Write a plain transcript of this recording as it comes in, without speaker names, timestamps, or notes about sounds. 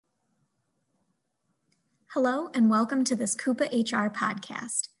Hello and welcome to this Coupa HR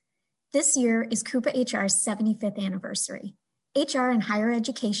podcast. This year is Coupa HR's 75th anniversary. HR in higher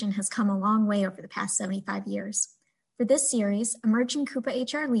education has come a long way over the past 75 years. For this series, emerging Coupa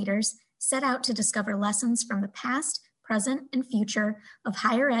HR leaders set out to discover lessons from the past, present, and future of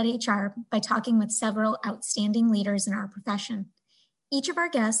higher ed HR by talking with several outstanding leaders in our profession. Each of our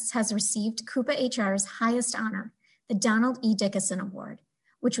guests has received Coupa HR's highest honor, the Donald E. Dickinson Award,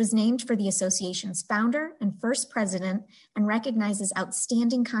 which was named for the association's founder and first president and recognizes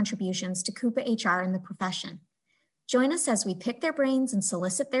outstanding contributions to Coupa HR in the profession. Join us as we pick their brains and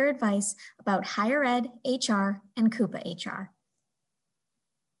solicit their advice about higher ed, HR, and Coupa HR.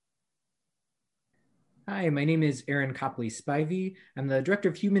 Hi, my name is Aaron Copley-Spivey. I'm the Director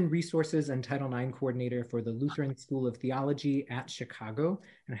of Human Resources and Title IX Coordinator for the Lutheran School of Theology at Chicago.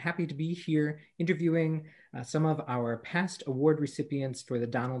 And I'm happy to be here interviewing some of our past award recipients for the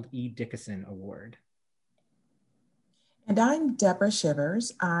Donald E. Dickinson Award. And I'm Deborah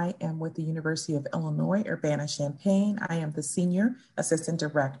Shivers. I am with the University of Illinois, Urbana-Champaign. I am the Senior Assistant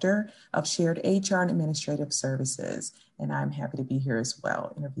Director of Shared HR and Administrative Services. And I'm happy to be here as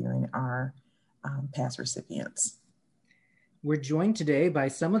well, interviewing our past recipients. We're joined today by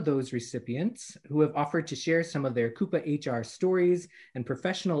some of those recipients who have offered to share some of their Coupa HR stories and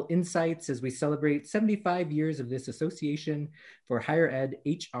professional insights as we celebrate 75 years of this association for higher ed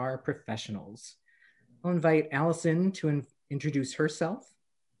HR professionals. I'll invite Allison to introduce herself.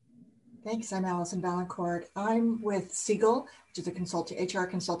 Thanks, I'm Allison Valancourt. I'm with Siegel, which is a HR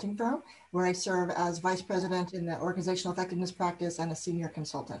consulting firm, where I serve as Vice President in the Organizational Effectiveness Practice and a Senior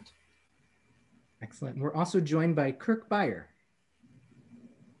Consultant. Excellent. We're also joined by Kirk Beyer.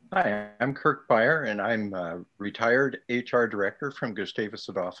 Hi, I'm Kirk Beyer, and I'm a retired HR Director from Gustavus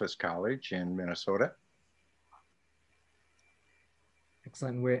Adolphus College in Minnesota.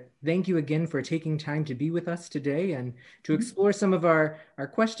 Excellent. Thank you again for taking time to be with us today and to explore some of our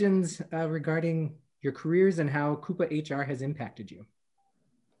questions regarding your careers and how Coupa HR has impacted you.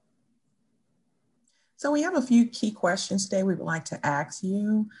 So we have a few key questions today we would like to ask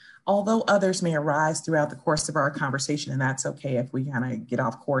you, although others may arise throughout the course of our conversation, and that's okay if we kind of get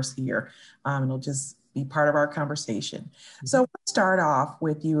off course here. It'll just be part of our conversation. So let's start off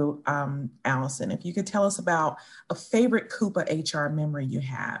with you, Allison. If you could tell us about a favorite Coupa HR memory you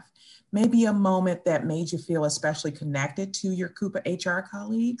have, maybe a moment that made you feel especially connected to your Coupa HR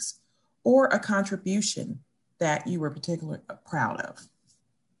colleagues, or a contribution that you were particularly proud of.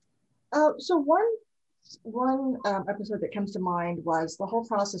 So one episode that comes to mind was the whole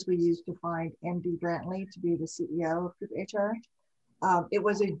process we used to find Andy Brantley to be the CEO of Coupa HR. It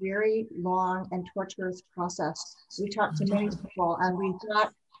was a very long and torturous process. We talked to many people and we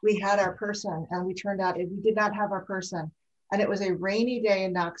thought we had our person, and we turned out we did not have our person. And it was a rainy day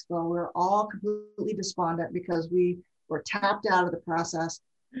in Knoxville. We were all completely despondent because we were tapped out of the process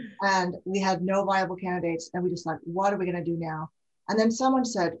and we had no viable candidates. And we just thought, what are we going to do now? And then someone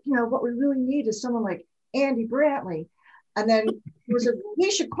said, what we really need is someone like Andy Brantley. And then he said,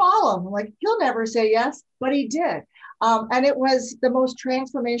 we should call him. I'm like, he'll never say yes, but he did. And it was the most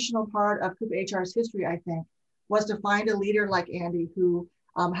transformational part of Coupa HR's history, I think, was to find a leader like Andy who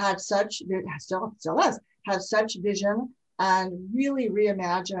had such, still has such vision and really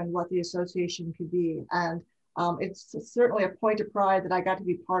reimagined what the association could be. And it's certainly a point of pride that I got to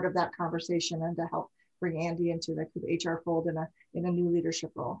be part of that conversation and to help bring Andy into the Coupa HR fold in a new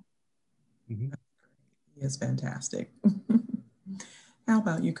leadership role. Mm-hmm. He is fantastic. How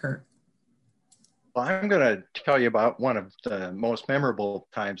about you, Kirk? Well, I'm going to tell you about one of the most memorable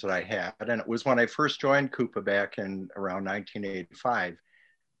times that I had, and it was when I first joined Coupa back in around 1985.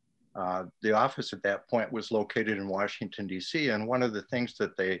 The office at that point was located in Washington, D.C., and one of the things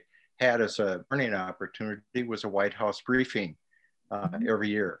that they had as a learning opportunity was a White House briefing every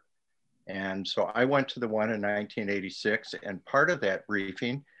year. And so I went to the one in 1986, and part of that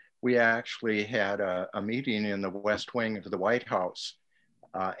briefing, we actually had a meeting in the West Wing of the White House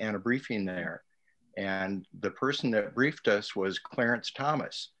and a briefing there. And the person that briefed us was Clarence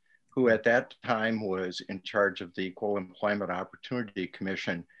Thomas, who at that time was in charge of the Equal Employment Opportunity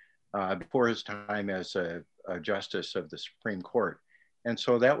Commission before his time as a justice of the Supreme Court. And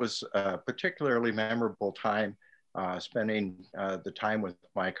so that was a particularly memorable time, spending the time with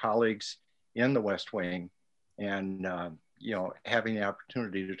my colleagues in the West Wing and having the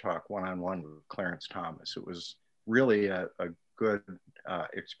opportunity to talk one-on-one with Clarence Thomas. It was really a good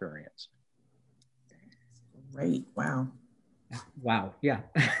experience. Great, wow. Wow, yeah.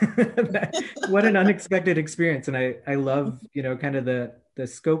 What an unexpected experience. And I love, kind of the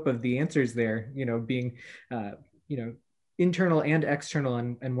scope of the answers there, being, internal and external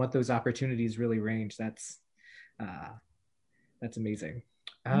and what those opportunities really range. That's That's amazing.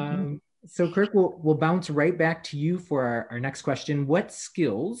 Mm-hmm. So Kirk, we'll bounce right back to you for our next question. What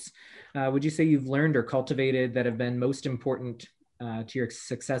skills would you say you've learned or cultivated that have been most important to your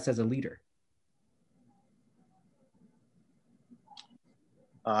success as a leader?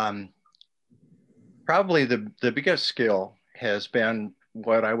 Probably the biggest skill has been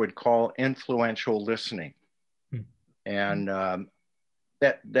what I would call influential listening. And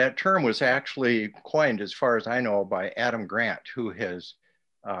that term was actually coined, as far as I know, by Adam Grant, who has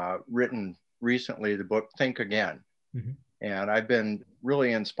written recently the book Think Again. And I've been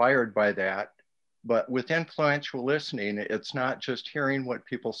really inspired by that. But with influential listening, it's not just hearing what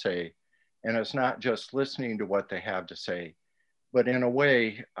people say, and it's not just listening to what they have to say, but in a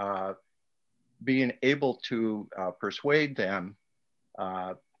way, being able to persuade them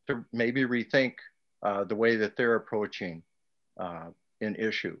to maybe rethink the way that they're approaching an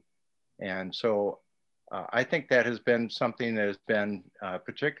issue. And so I think that has been something that has been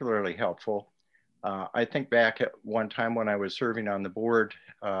particularly helpful. I think back at one time when I was serving on the board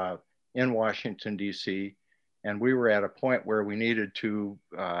in Washington, D.C., and we were at a point where we needed to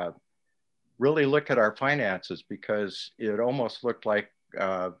really look at our finances, because it almost looked like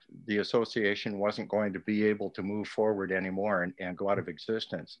the association wasn't going to be able to move forward anymore and go out of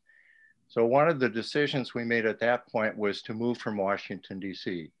existence. So one of the decisions we made at that point was to move from Washington,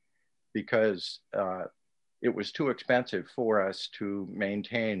 D.C., because it was too expensive for us to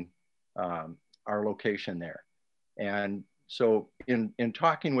maintain our location there. And so in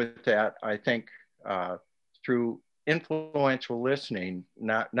talking with that, I think through influential listening,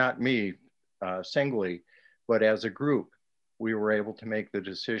 not me singly, but as a group, we were able to make the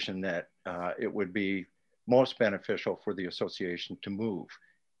decision that it would be most beneficial for the association to move.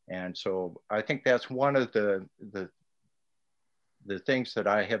 And so I think that's one of the things that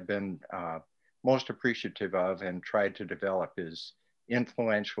I have been most appreciative of and tried to develop is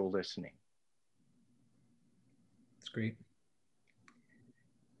influential listening. That's great.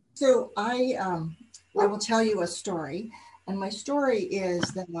 So I will tell you a story, and my story is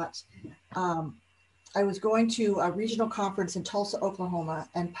that I was going to a regional conference in Tulsa, Oklahoma,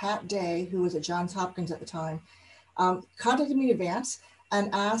 and Pat Day, who was at Johns Hopkins at the time, contacted me in advance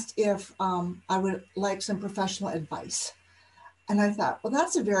and asked if I would like some professional advice. And I thought, well,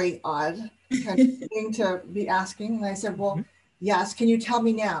 that's a very odd kind of thing to be asking. And I said, well, yes, can you tell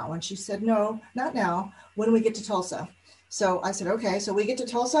me now? And she said, no, not now, when we get to Tulsa. So I said, okay. So we get to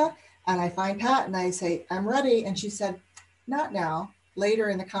Tulsa and I find Pat and I say, I'm ready. And she said, not now, later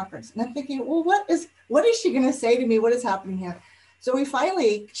in the conference. And I'm thinking, well, what is she going to say to me? What is happening here? So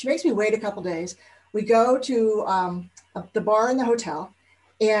she makes me wait a couple days. We go to the bar in the hotel.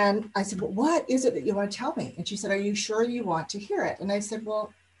 And I said, well, what is it that you want to tell me? And she said, are you sure you want to hear it? And I said,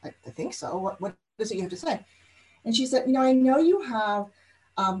 well, I think so. What is it you have to say? And she said, I know you have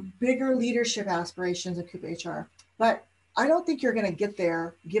bigger leadership aspirations at Coupa HR, but I don't think you're going to get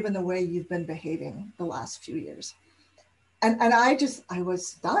there given the way you've been behaving the last few years. And I was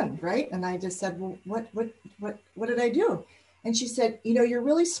stunned, right? And I just said, well, what did I do? And she said, you're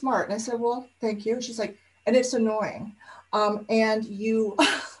really smart. And I said, well, thank you. She's like, and it's annoying. And you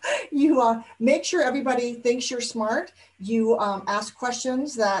make sure everybody thinks you're smart. You ask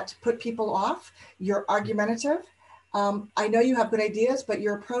questions that put people off. You're argumentative. I know you have good ideas, but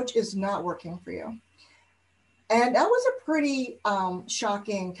your approach is not working for you. And that was a pretty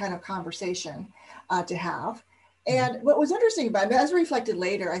shocking kind of conversation to have. And what was interesting about it, as reflected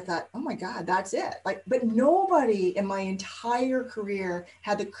later, I thought, oh my God, that's it. But nobody in my entire career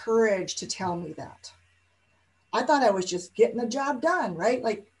had the courage to tell me that. I thought I was just getting the job done, right?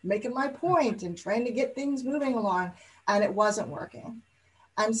 Like making my point and trying to get things moving along, and it wasn't working.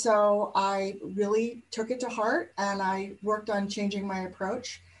 And so I really took it to heart and I worked on changing my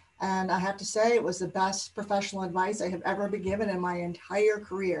approach. And I have to say it was the best professional advice I have ever been given in my entire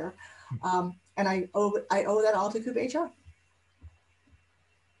career. And I owe that all to Coupa HR.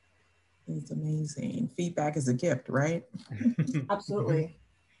 It's amazing. Feedback is a gift, right? Absolutely.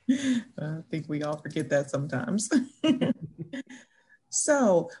 I think we all forget that sometimes.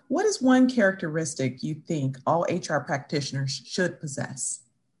 So, what is one characteristic you think all HR practitioners should possess?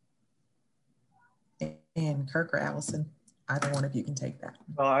 And Kirk or Allison, either one of you can take that.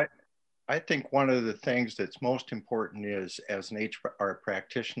 Well, I think one of the things that's most important is, as an HR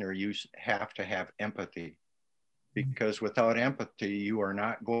practitioner, you have to have empathy, because without empathy, you are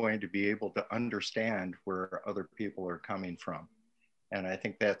not going to be able to understand where other people are coming from. And I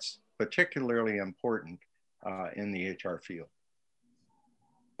think that's particularly important in the HR field.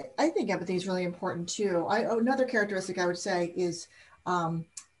 I think empathy is really important too. Another characteristic I would say is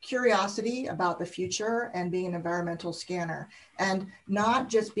curiosity about the future and being an environmental scanner, and not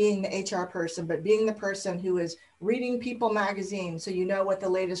just being the HR person, but being the person who is reading People magazine so you know what the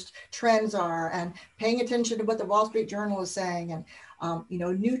latest trends are, and paying attention to what the Wall Street Journal is saying, and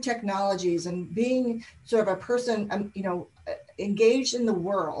new technologies, and being sort of a person engaged in the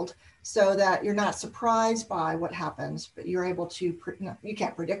world, so that you're not surprised by what happens, but you're able to, you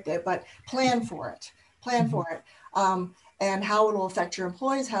can't predict it, but plan for it, and how it will affect your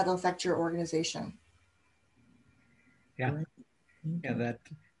employees, how it'll affect your organization. Yeah, yeah,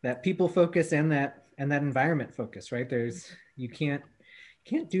 that people focus and that environment focus, right? You can't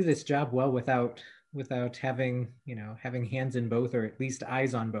do this job well without having hands in both, or at least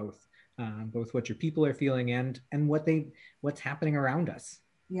eyes on both what your people are feeling and what's happening around us.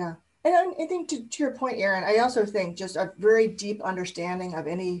 Yeah. And I think to your point, Erin, I also think just a very deep understanding of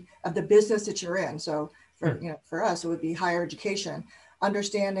the business that you're in. So for us, it would be higher education,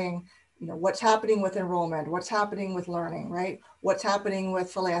 understanding, what's happening with enrollment, what's happening with learning, right? What's happening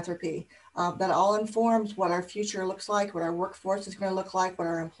with philanthropy. That all informs what our future looks like, what our workforce is going to look like, what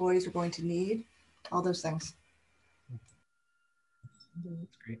our employees are going to need, all those things.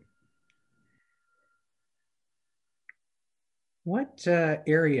 That's great. What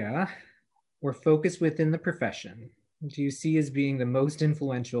area or focus within the profession do you see as being the most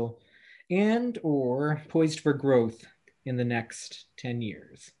influential and or poised for growth in the next 10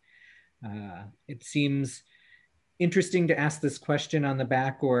 years? It seems interesting to ask this question on the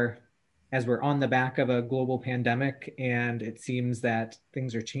back, or as we're on the back of a global pandemic, and it seems that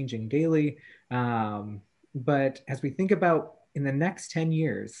things are changing daily. But as we think about in the next 10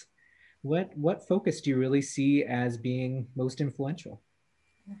 years, what focus do you really see as being most influential?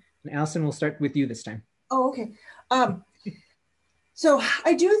 And Allison, we'll start with you this time. Oh, okay. So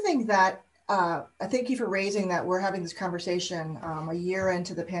I do think that, I thank you for raising that we're having this conversation a year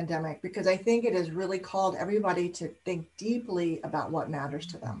into the pandemic, because I think it has really called everybody to think deeply about what matters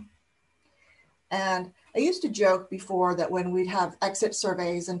to them. And I used to joke before that when we'd have exit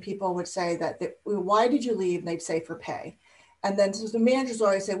surveys and people would say why did you leave? And they'd say for pay. And then so the managers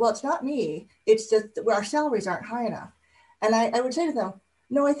always say, well, it's not me. It's just our salaries aren't high enough. And I would say to them,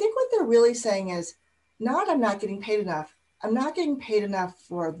 no, I think what they're really saying is not, I'm not getting paid enough. I'm not getting paid enough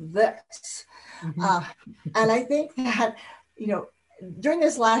for this. Mm-hmm. And I think that, during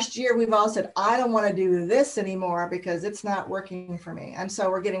this last year, we've all said, I don't want to do this anymore because it's not working for me. And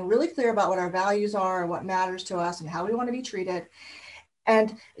so we're getting really clear about what our values are and what matters to us and how we want to be treated.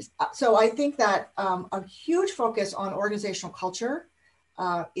 And so I think that a huge focus on organizational culture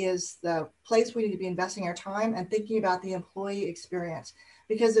is the place we need to be investing our time and thinking about the employee experience,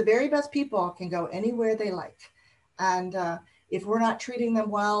 because the very best people can go anywhere they like. And if we're not treating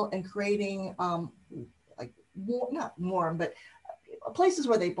them well and creating not warm, but places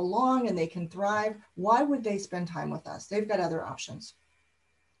where they belong and they can thrive, why would they spend time with us? They've got other options.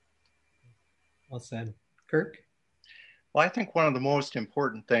 Well said. Kirk? Well, I think one of the most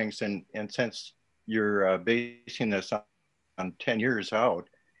important things, and since you're basing this on 10 years out,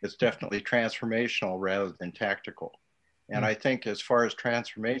 it's definitely transformational rather than tactical. And I think as far as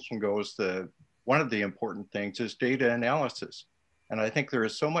transformation goes, one of the important things is data analysis. And I think there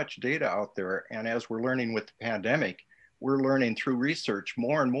is so much data out there. And as we're learning with the pandemic, we're learning through research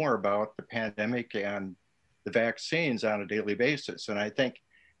more and more about the pandemic and the vaccines on a daily basis. And I think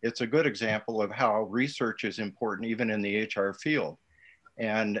it's a good example of how research is important even in the HR field.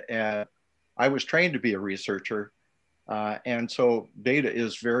 And I was trained to be a researcher. And so data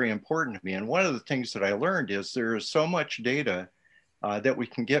is very important to me. And one of the things that I learned is there is so much data that we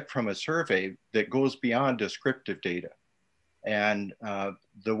can get from a survey that goes beyond descriptive data. And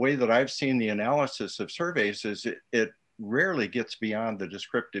the way that I've seen the analysis of surveys is it rarely gets beyond the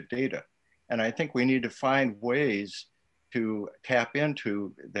descriptive data. And I think we need to find ways to tap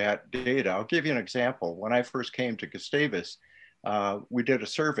into that data. I'll give you an example. When I first came to Gustavus, we did a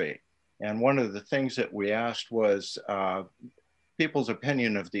survey. And one of the things that we asked was people's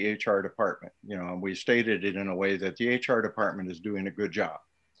opinion of the HR department. We stated it in a way that the HR department is doing a good job.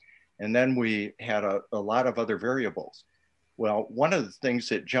 And then we had a lot of other variables. Well, one of the things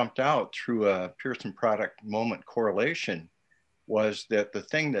that jumped out through a Pearson product moment correlation was that the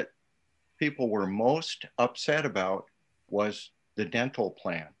thing that people were most upset about was the dental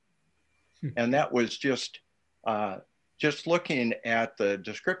plan. And that was just looking at the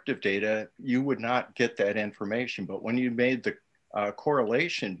descriptive data, you would not get that information. But when you made the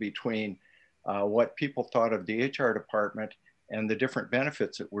correlation between what people thought of the HR department and the different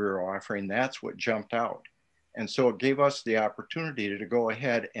benefits that we were offering, that's what jumped out. And so it gave us the opportunity to go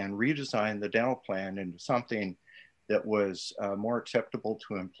ahead and redesign the dental plan into something that was more acceptable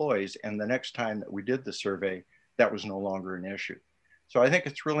to employees. And the next time that we did the survey, that was no longer an issue. So I think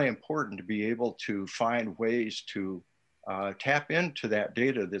it's really important to be able to find ways to tap into that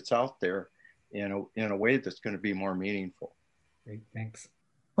data that's out there in a way that's going to be more meaningful. Great, thanks.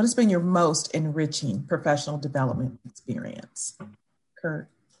 What has been your most enriching professional development experience? Kurt?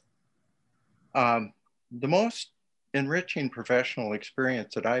 The most enriching professional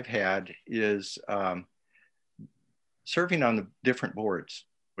experience that I've had is serving on the different boards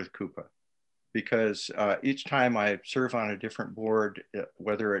with Coupa, because each time I serve on a different board,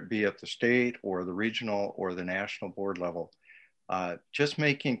 whether it be at the state or the regional or the national board level, just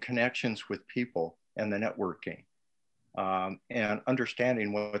making connections with people and the networking and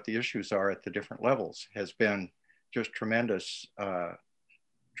understanding what the issues are at the different levels has been just tremendously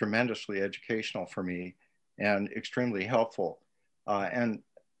educational for me and extremely helpful. And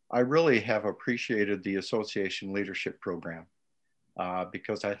I really have appreciated the association leadership program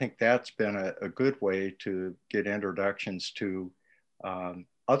because I think that's been a good way to get introductions to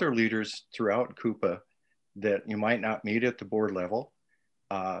other leaders throughout Coupa that you might not meet at the board level,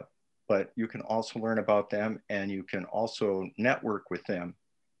 but you can also learn about them and you can also network with them.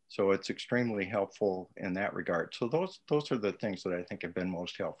 So it's extremely helpful in that regard. So those are the things that I think have been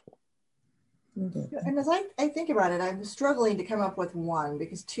most helpful. And as I think about it, I'm struggling to come up with one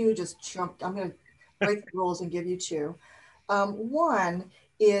because two just jumped. I'm going to break the rules and give you two. One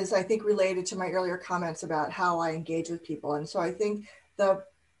is, I think, related to my earlier comments about how I engage with people. And so I think the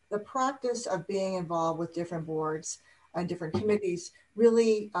practice of being involved with different boards and different committees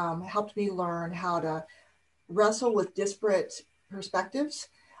really helped me learn how to wrestle with disparate perspectives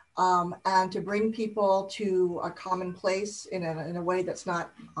and to bring people to a common place in a way that's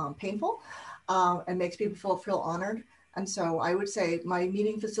not painful. And makes people feel honored. And so I would say my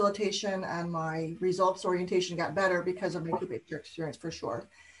meeting facilitation and my results orientation got better because of my Coupa HR experience for sure.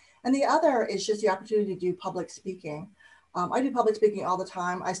 And the other is just the opportunity to do public speaking. I do public speaking all the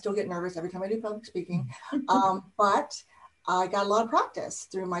time. I still get nervous every time I do public speaking, but I got a lot of practice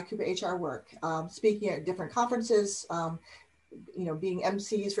through my Coupa HR work, speaking at different conferences, being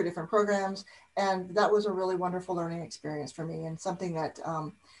MCs for different programs. And that was a really wonderful learning experience for me and something that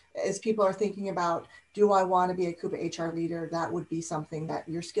as people are thinking about, do I want to be a Coupa HR leader? That would be something that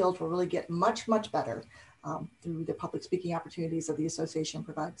your skills will really get much, much better through the public speaking opportunities that the association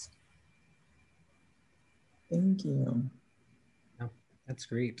provides. Thank you. Oh, that's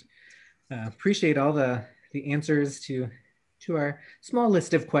great. Appreciate all the answers to our small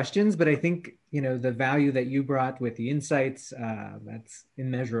list of questions, but I think, the value that you brought with the insights, that's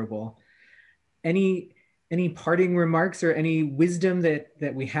immeasurable. Any parting remarks or any wisdom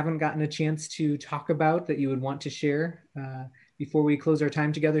that we haven't gotten a chance to talk about that you would want to share before we close our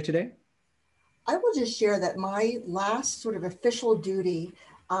time together today? I will just share that my last sort of official duty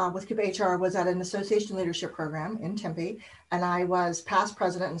with Coupa HR was at an association leadership program in Tempe, and I was past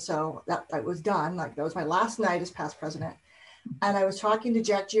president, and so that was done. Like that was my last night as past president. And I was talking to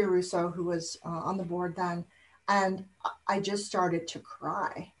Jack Giarusso, who was on the board then, and I just started to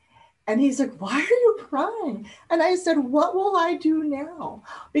cry. And he's like, why are you crying? And I said, what will I do now?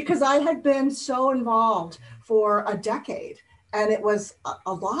 Because I had been so involved for a decade and it was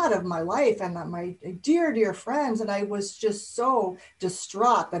a lot of my life and my dear, dear friends. And I was just so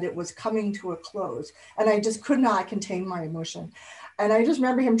distraught that it was coming to a close and I just could not contain my emotion. And I just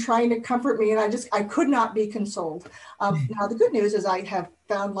remember him trying to comfort me and I could not be consoled. Now the good news is I have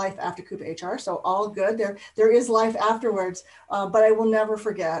found life after Coupa HR, so all good. There is life afterwards, but I will never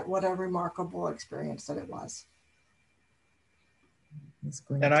forget what a remarkable experience that it was.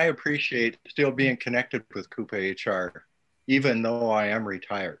 And I appreciate still being connected with Coupa HR, even though I am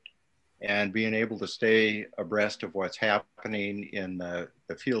retired, and being able to stay abreast of what's happening in the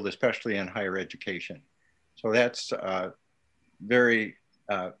field, especially in higher education. So that's very,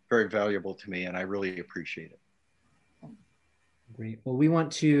 very valuable to me, and I really appreciate it. Great. Well, we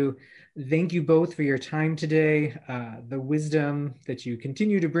want to thank you both for your time today, the wisdom that you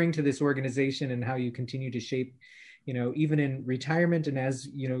continue to bring to this organization and how you continue to shape, even in retirement and as,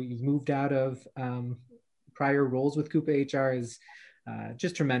 you've moved out of prior roles with Coupa HR is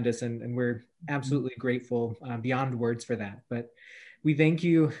just tremendous. And we're absolutely grateful beyond words for that. But we thank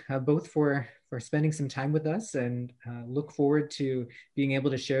you both for spending some time with us and look forward to being able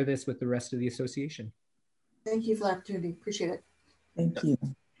to share this with the rest of the association. Thank you for the opportunity. Appreciate it. Thank you.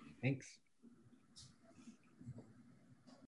 Thanks.